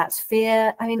don't know whether that's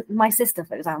fear. I mean, my sister,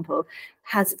 for example,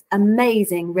 has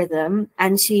amazing rhythm,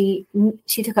 and she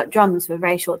took up drums for a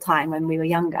very short time when we were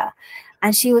younger,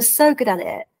 and she was so good at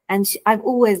it. And I've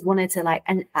always wanted to like,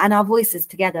 and our voices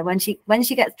together, when she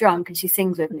gets drunk and she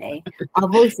sings with me, our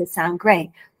voices sound great,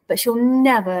 but she'll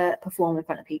never perform in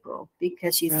front of people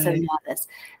because she's so nervous,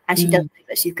 and she doesn't think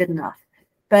that she's good enough.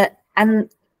 And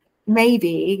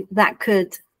maybe that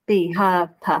could be her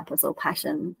purpose or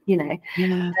passion, you know.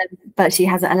 Yeah. But she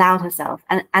hasn't allowed herself,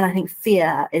 and I think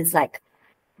fear is like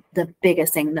the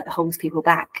biggest thing that holds people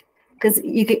back, because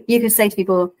you could say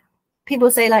to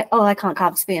people say like, oh, I can't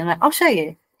carve a spoon. I'm like, I'll show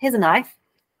you, here's a knife,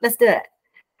 let's do it.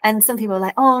 And some people are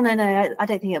like, oh, no, I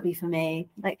don't think it'll be for me.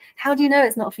 Like, how do you know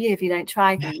it's not for you if you don't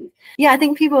try things? Yeah, I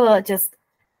think people are just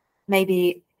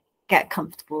maybe get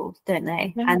comfortable, don't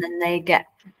they? Yeah. And then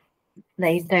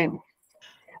they don't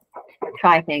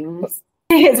try things.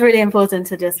 It's really important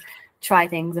to just try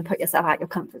things and put yourself out your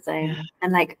comfort zone. Yeah.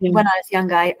 And like when I was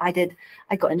younger, I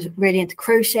got really into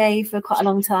crochet for quite a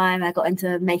long time. I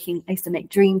used to make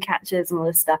dream catchers and all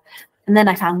this stuff. And then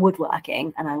I found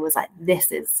woodworking, and I was like,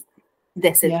 this is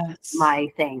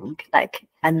my thing. Like,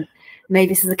 and maybe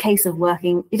this is a case of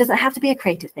working. It doesn't have to be a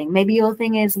creative thing. Maybe your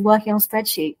thing is working on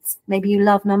spreadsheets. Maybe you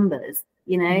love numbers,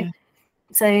 you know? Yeah.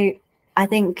 So I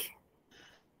think,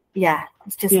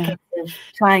 it's just a case of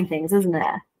trying things, isn't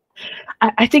it?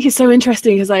 I think it's so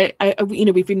interesting because I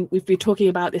we've been talking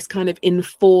about this kind of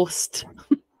enforced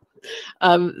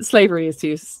slavery is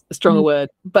too strong a word,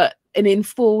 but an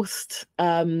enforced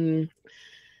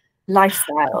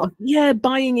lifestyle.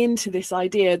 Buying into this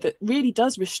idea that really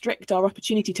does restrict our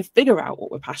opportunity to figure out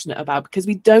what we're passionate about, because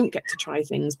we don't get to try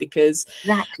things, because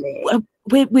exactly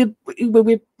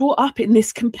we're brought up in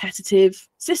this competitive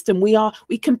system.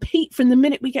 We compete from the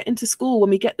minute we get into school, when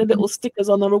we get the little stickers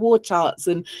on the reward charts,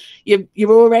 and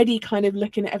you're already kind of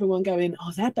looking at everyone going,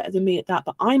 oh, they're better than me at that,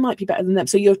 but I might be better than them.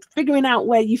 So you're figuring out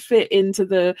where you fit into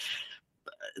the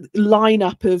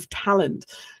lineup of talent.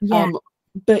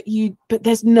 But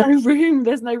there's no room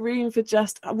for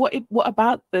just what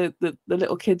about the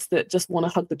little kids that just want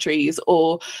to hug the trees,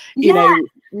 or you know,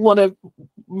 want to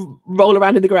roll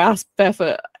around in the grass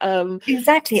barefoot.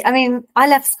 Exactly. I mean, I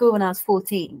left school when I was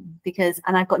 14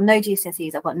 and I've got no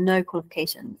GCSEs, I've got no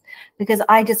qualifications, because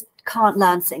I just can't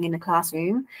learn sitting in a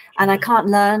classroom, and I can't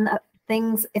learn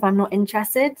things if I'm not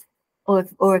interested, or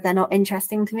if they're not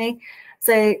interesting to me.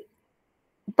 So,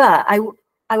 but I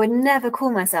would never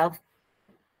call myself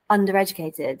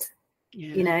undereducated,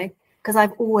 you know, because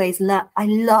I've always I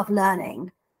love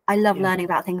learning. I love learning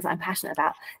about things that I'm passionate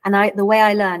about, and the way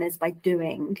I learn is by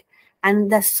doing.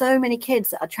 And there's so many kids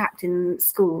that are trapped in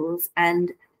schools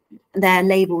and they're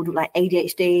labeled like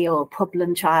ADHD or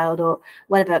problem child or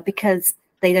whatever, because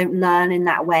they don't learn in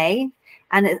that way.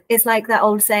 And it's like that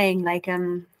old saying, like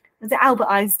was it Albert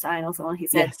Einstein or someone? He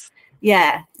said,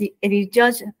 if you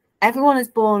judge, everyone is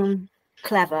born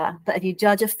clever, but if you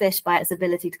judge a fish by its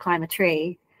ability to climb a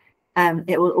tree,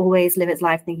 it will always live its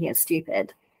life thinking it's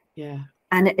stupid.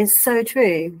 And it is so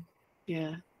true.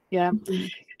 And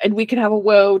we can have a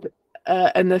world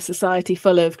and the society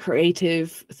full of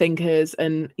creative thinkers,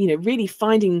 and you know, really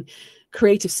finding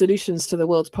creative solutions to the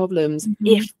world's problems,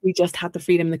 if we just had the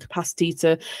freedom and the capacity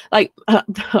to, like,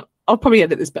 I'll probably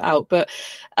edit this bit out, but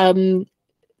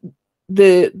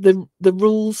the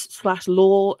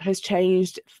rules/law has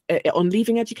changed on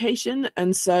leaving education.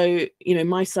 And so, you know,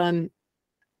 my son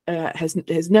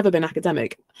has never been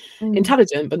academic,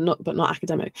 intelligent, but not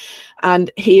academic,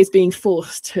 and he is being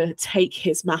forced to take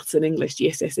his maths and English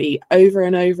GCSE over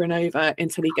and over and over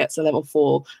until he gets a level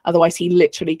 4. Otherwise he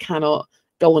literally cannot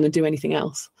go on and do anything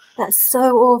else. That's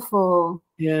so awful.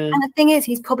 And the thing is,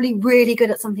 he's probably really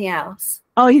good at something else.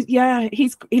 He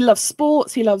loves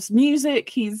sports, he loves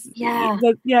music,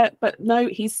 but no,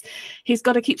 he's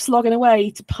got to keep slogging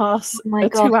away to pass a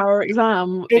 2-hour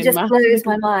exam. It just blows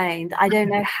my mind. I don't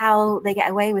know how they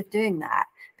get away with doing that,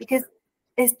 because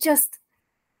it's just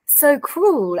so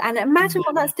cruel. And imagine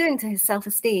what that's doing to his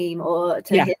self-esteem, or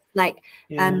to his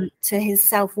to his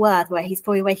self-worth, where he's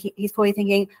probably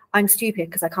thinking, I'm stupid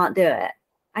because I can't do it.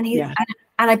 And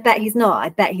and I bet he's not. I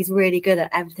bet he's really good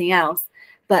at everything else.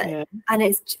 But and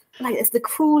it's like, it's the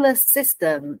cruelest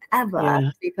system ever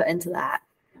to be put into that.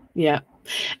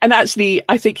 And actually,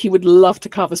 I think he would love to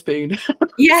carve a spoon.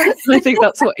 Yes. I think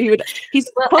that's what he would.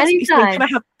 He's anytime.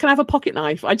 Can I have a pocket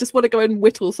knife? I just want to go and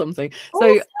whittle something.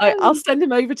 So I'll send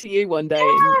him over to you one day.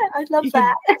 I'd love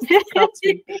that.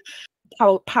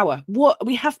 Power. What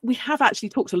we have actually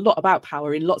talked a lot about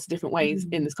power in lots of different ways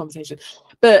in this conversation,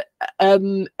 but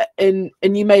and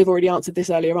you may have already answered this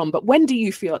earlier on, but when do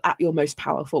you feel at your most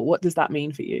powerful? What does that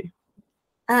mean for you?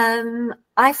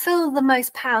 I feel the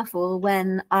most powerful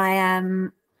when I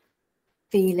am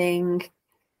feeling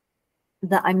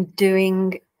that I'm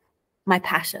doing my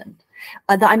passion,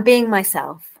 that I'm being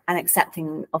myself and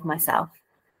accepting of myself.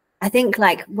 I think,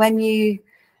 like, when you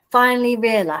finally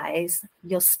realize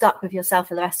you're stuck with yourself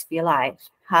for the rest of your life,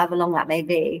 however long that may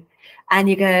be, and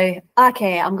you go,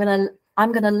 okay, I'm gonna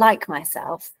like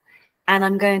myself, and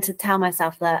I'm going to tell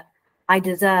myself that I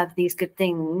deserve these good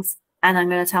things, and I'm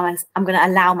going to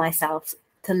allow myself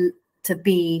to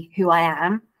be who I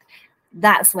am,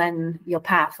 that's when you're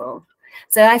powerful.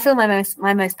 So I feel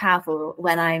my most powerful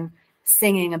when I'm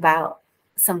singing about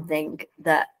something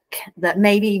that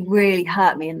maybe really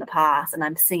hurt me in the past, and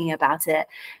I'm singing about it,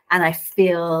 and I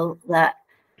feel that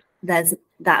there's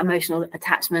that emotional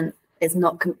attachment is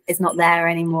not there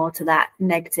anymore to that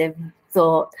negative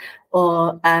thought,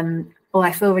 or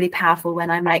I feel really powerful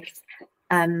when I'm like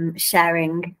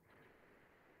sharing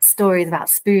stories about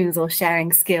spoons or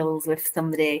sharing skills with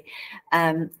somebody,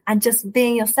 and just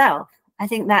being yourself. I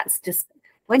think that's just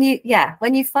when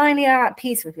you finally are at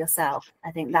peace with yourself,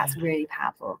 I think that's really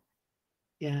powerful.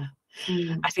 Yeah.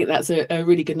 I think that's a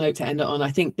really good note to end it on.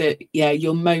 I think that,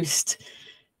 you're most,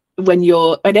 when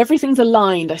everything's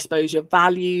aligned, I suppose, your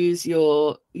values,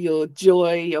 your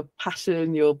joy, your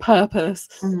passion, your purpose,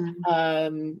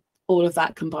 all of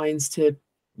that combines to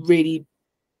really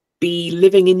be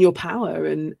living in your power.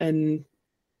 And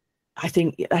I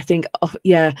think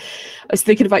I was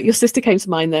thinking about, your sister came to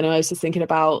mind then. I was just thinking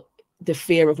about the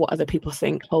fear of what other people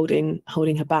think holding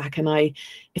her back. And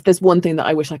if there's one thing that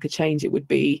I wish I could change, it would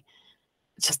be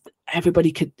just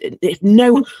everybody could, if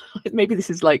no one, maybe this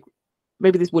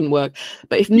wouldn't work,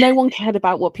 but if no one cared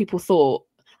about what people thought,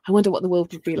 I wonder what the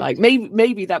world would be like.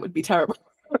 Maybe that would be terrible.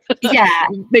 Yeah.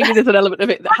 Maybe there's an element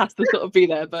of it that has to sort of be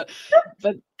there, but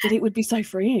it would be so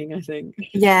freeing, I think.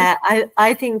 Yeah,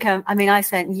 I think I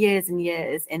spent years and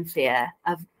years in fear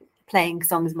of playing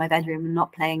songs in my bedroom and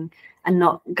not playing and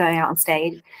not going out on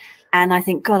stage. And I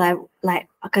think, God,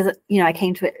 because I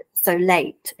came to it so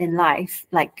late in life,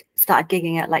 like started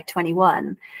gigging at like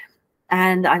 21,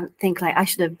 and I think like I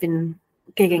should have been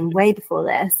gigging way before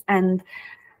this. And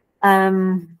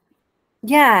I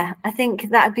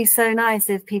think that would be so nice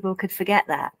if people could forget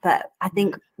that. But I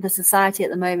think the society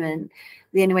at the moment,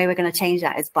 the only way we're going to change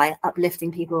that is by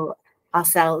uplifting people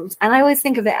ourselves. And I always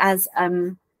think of it as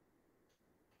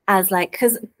like,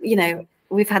 because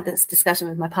we've had this discussion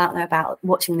with my partner about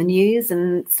watching the news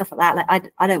and stuff like that.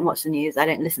 Like I don't watch the news. I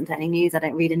don't listen to any news. I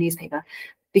don't read a newspaper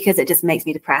because it just makes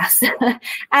me depressed.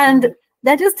 And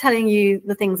they're just telling you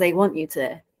the things they want you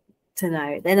to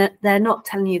know. They're not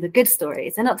telling you the good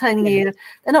stories. They're not telling you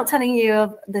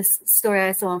of this story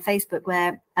I saw on Facebook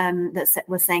where that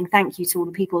was saying thank you to all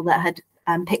the people that had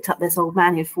picked up this old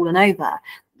man who'd fallen over.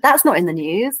 That's not in the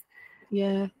news.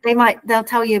 Yeah, they'll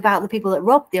tell you about the people that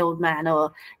robbed the old man,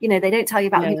 or they don't tell you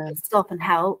about the people that stop and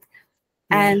help.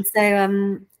 And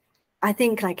so I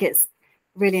think like it's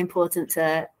really important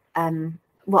to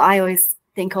what I always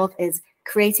think of is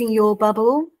creating your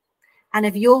bubble. And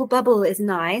if your bubble is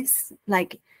nice,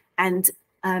 like, and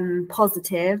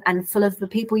positive and full of the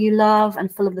people you love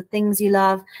and full of the things you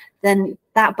love, then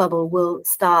that bubble will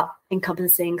start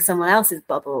encompassing someone else's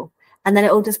bubble. And then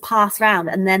it will just pass around,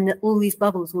 and then all these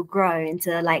bubbles will grow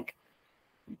into like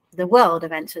the world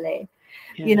eventually,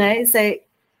 So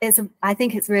I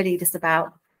think it's really just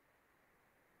about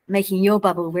making your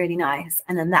bubble really nice,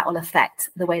 and then that will affect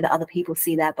the way that other people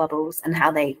see their bubbles and how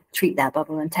they treat their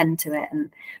bubble and tend to it.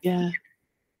 And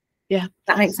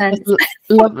that makes sense.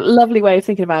 Lovely way of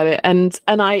thinking about it. And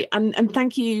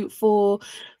thank you for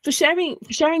sharing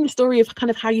the story of kind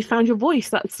of how you found your voice.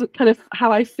 That's kind of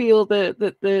how I feel the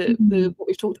what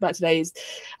we've talked about today is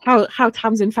how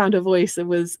Tamsin found her voice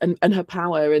and her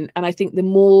power. And I think the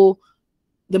more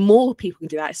people can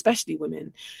do that, especially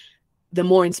women, the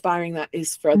more inspiring that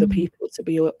is for other people to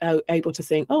be able to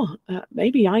think,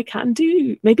 maybe I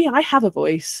have a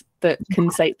voice that can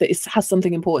say that it has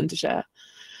something important to share.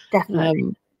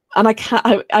 Definitely. And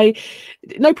I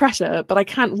no pressure, but I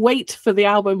can't wait for the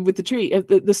album with the tree,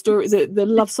 the story, the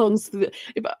love songs.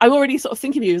 I'm already sort of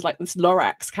thinking of you as like this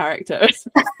Lorax character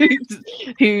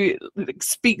who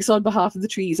speaks on behalf of the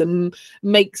trees and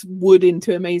makes wood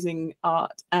into amazing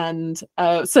art. And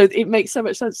so it makes so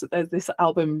much sense that there's this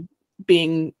album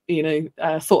being,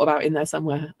 thought about in there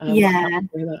somewhere.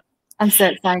 I'm so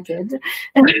excited.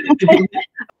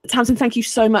 Tamsin, thank you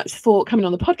so much for coming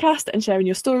on the podcast and sharing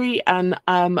your story. And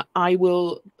I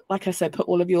will, like I said, put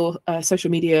all of your social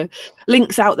media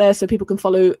links out there so people can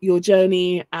follow your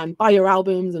journey and buy your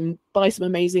albums and buy some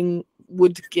amazing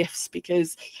wood gifts,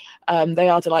 because they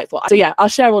are delightful. So I'll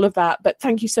share all of that. But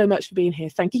thank you so much for being here.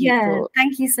 Thank you.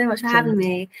 Thank you so much for having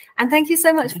me. And thank you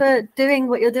so much for doing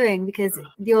what you're doing, because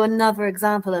you're another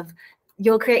example of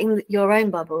you're creating your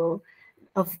own bubble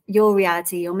of your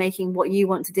reality. You're making what you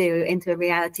want to do into a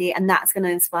reality, and that's going to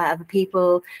inspire other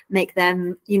people, make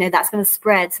them, that's going to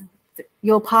spread.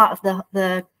 You're part of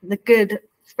the good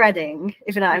spreading,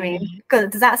 if you know what I mean.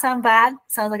 Does that sound bad?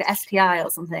 Sounds like an STI or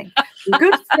something.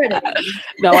 Good spreading.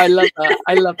 No, I love that.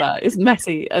 I love that. It's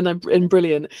messy and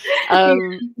brilliant.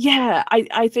 Yeah,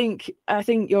 I think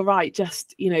you're right.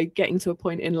 Just, you know, getting to a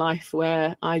point in life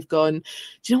where I've gone,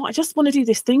 do you know what? I just want to do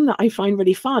this thing that I find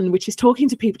really fun, which is talking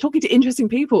to people, talking to interesting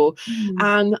people,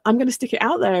 and I'm going to stick it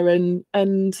out there and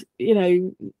you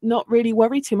know, not really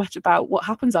worry too much about what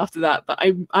happens after that. But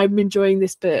I'm enjoying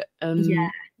this bit, and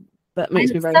that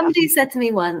makes me very Somebody happy. said to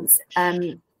me once,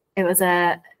 it was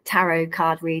a tarot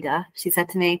card reader. She said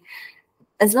to me,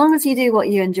 as long as you do what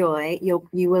you enjoy,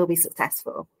 you will be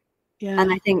successful. Yeah.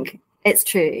 And I think it's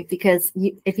true, because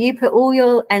if you put all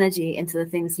your energy into the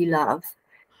things you love,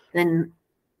 then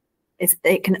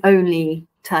it can only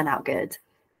turn out good.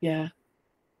 Yeah.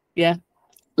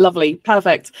 Lovely.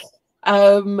 Perfect.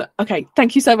 Okay,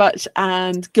 thank you so much,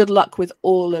 and good luck with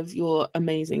all of your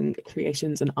amazing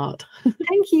creations and art.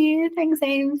 Thank you. Thanks,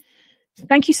 Ames.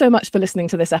 Thank you so much for listening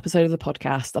to this episode of the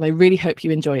podcast, and I really hope you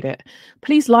enjoyed it.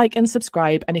 Please like and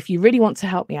subscribe, and if you really want to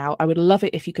help me out, I would love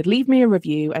it if you could leave me a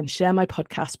review and share my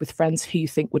podcast with friends who you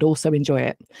think would also enjoy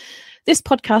it. This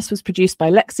podcast was produced by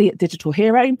Lexi at Digital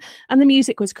Hero, and the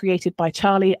music was created by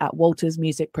Charlie at Walters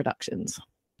Music Productions.